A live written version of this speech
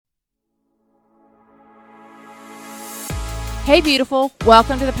Hey, beautiful.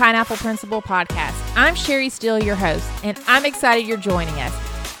 Welcome to the Pineapple Principle Podcast. I'm Sherry Steele, your host, and I'm excited you're joining us.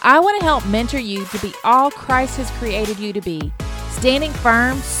 I want to help mentor you to be all Christ has created you to be, standing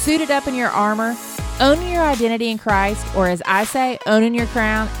firm, suited up in your armor, owning your identity in Christ, or as I say, owning your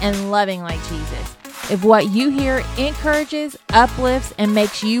crown and loving like Jesus. If what you hear encourages, uplifts, and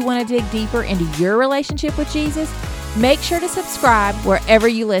makes you want to dig deeper into your relationship with Jesus, make sure to subscribe wherever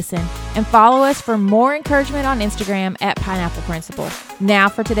you listen and follow us for more encouragement on Instagram at Pineapple Principle. Now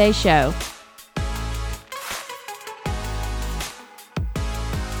for today's show.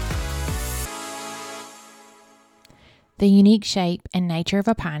 The unique shape and nature of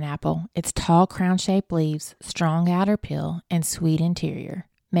a pineapple, its tall crown-shaped leaves, strong outer peel, and sweet interior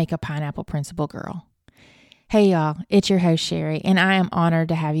make a Pineapple Principle girl. Hey y'all, it's your host Sherry, and I am honored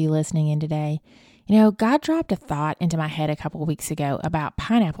to have you listening in today. You know, God dropped a thought into my head a couple of weeks ago about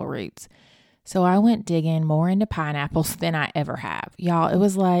pineapple roots. So I went digging more into pineapples than I ever have. Y'all, it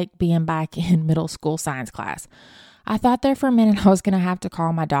was like being back in middle school science class. I thought there for a minute I was going to have to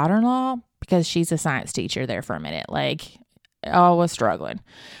call my daughter-in-law because she's a science teacher there for a minute. I was struggling.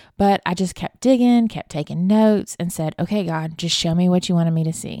 But I just kept digging, kept taking notes, and said, okay, God, just show me what you wanted me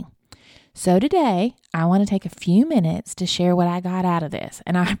to see. So today, I want to take a few minutes to share what I got out of this.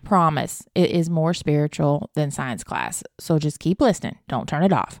 And I promise it is more spiritual than science class. So just keep listening. Don't turn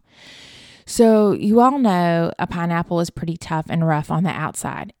it off. So you all know a pineapple is pretty tough and rough on the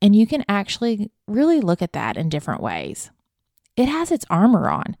outside. And you can actually really look at that in different ways. It has its armor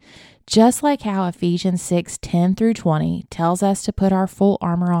on. Just like how Ephesians 6:10-20 tells us to put our full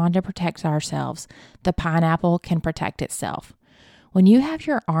armor on to protect ourselves, the pineapple can protect itself. When you have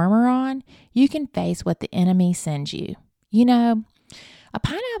your armor on, you can face what the enemy sends you. You know, a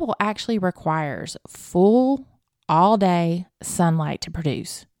pineapple actually requires full, all-day sunlight to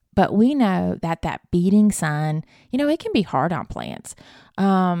produce. But we know that beating sun, it can be hard on plants,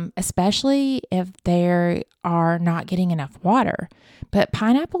 especially if they are not getting enough water. But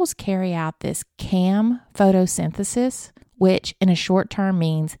pineapples carry out this CAM photosynthesis, which in a short term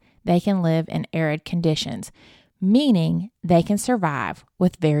means they can live in arid conditions, meaning they can survive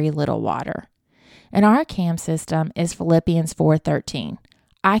with very little water. And our CAM system is Philippians 4:13.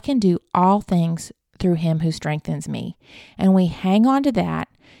 I can do all things through him who strengthens me. And we hang on to that.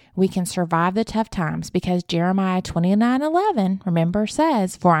 We can survive the tough times because Jeremiah 29:11, remember,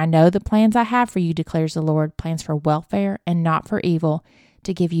 says, "For I know the plans I have for you, declares the Lord, plans for welfare and not for evil,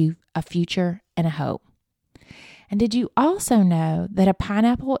 to give you a future and a hope." And did you also know that a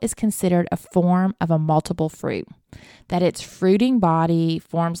pineapple is considered a form of a multiple fruit? That its fruiting body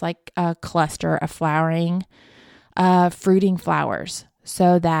forms like a cluster of fruiting flowers.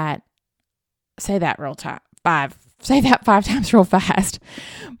 So that, say that 5 times real fast.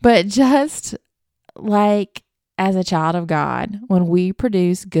 But just like as a child of God, when we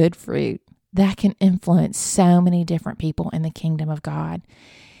produce good fruit, that can influence so many different people in the kingdom of God.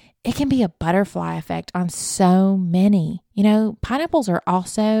 It can be a butterfly effect on so many. Pineapples are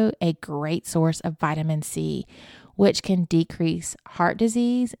also a great source of vitamin C, which can decrease heart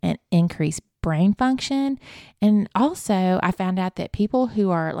disease and increase brain function. And also, I found out that people who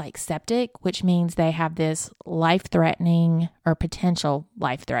are septic, which means they have this life-threatening or potential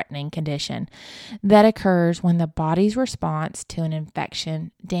life-threatening condition that occurs when the body's response to an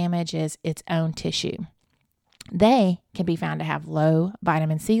infection damages its own tissue. They can be found to have low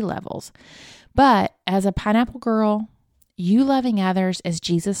vitamin C levels. But as a pineapple girl, you loving others as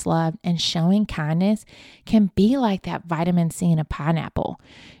Jesus loved and showing kindness can be like that vitamin C in a pineapple.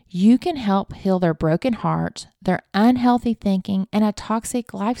 You can help heal their broken hearts, their unhealthy thinking, and a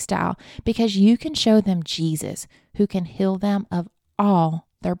toxic lifestyle because you can show them Jesus who can heal them of all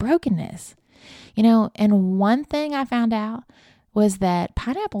their brokenness. And one thing I found out was that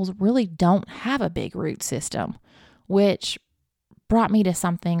pineapples really don't have a big root system, which brought me to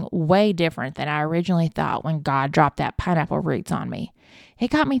something way different than I originally thought when God dropped that pineapple roots on me.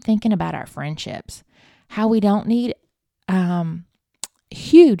 It got me thinking about our friendships, how we don't need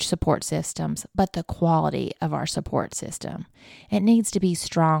huge support systems, but the quality of our support system. It needs to be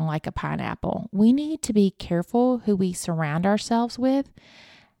strong like a pineapple. We need to be careful who we surround ourselves with.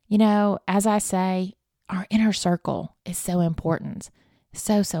 As I say, our inner circle is so important.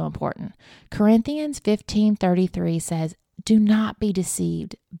 So important. Corinthians 15:33 says, "Do not be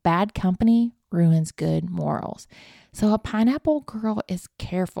deceived. Bad company ruins good morals." So a pineapple girl is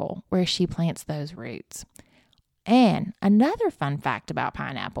careful where she plants those roots. And another fun fact about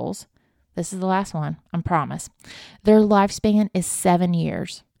pineapples, this is the last one, I promise. Their lifespan is 7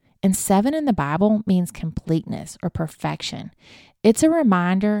 years. And 7 in the Bible means completeness or perfection. It's a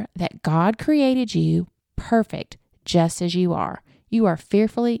reminder that God created you perfect, just as you are. You are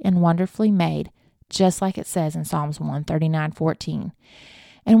fearfully and wonderfully made, just like it says in Psalms 139:14.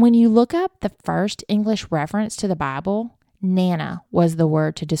 And when you look up the first English reference to the Bible, Nana was the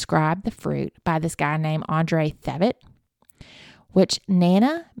word to describe the fruit by this guy named Andre Thevet, which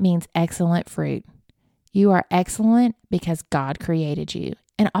Nana means excellent fruit. You are excellent because God created you.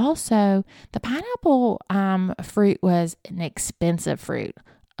 And also, the pineapple fruit was an expensive fruit,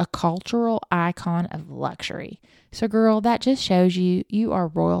 a cultural icon of luxury. So, girl, that just shows you are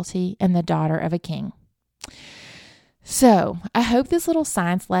royalty and the daughter of a king. So, I hope this little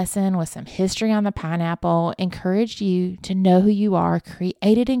science lesson with some history on the pineapple encouraged you to know who you are,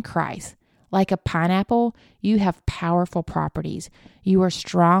 created in Christ. Like a pineapple, you have powerful properties. You are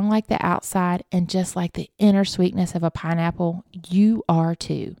strong like the outside, and just like the inner sweetness of a pineapple, you are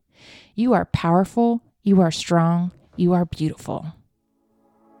too. You are powerful, you are strong, you are beautiful.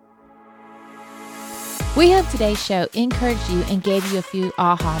 We hope today's show encouraged you and gave you a few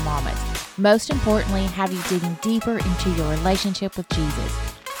aha moments. Most importantly, have you digging deeper into your relationship with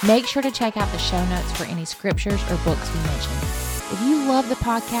Jesus. Make sure to check out the show notes for any scriptures or books we mentioned. If you love the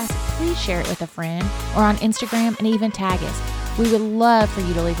podcast, please share it with a friend or on Instagram and even tag us. We would love for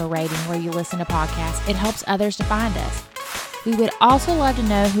you to leave a rating where you listen to podcasts. It helps others to find us. We would also love to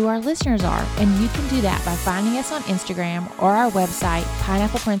know who our listeners are, and you can do that by finding us on Instagram or our website,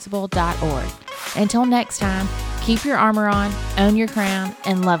 pineappleprinciple.org. Until next time, keep your armor on, own your crown,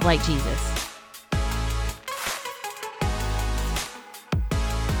 and love like Jesus.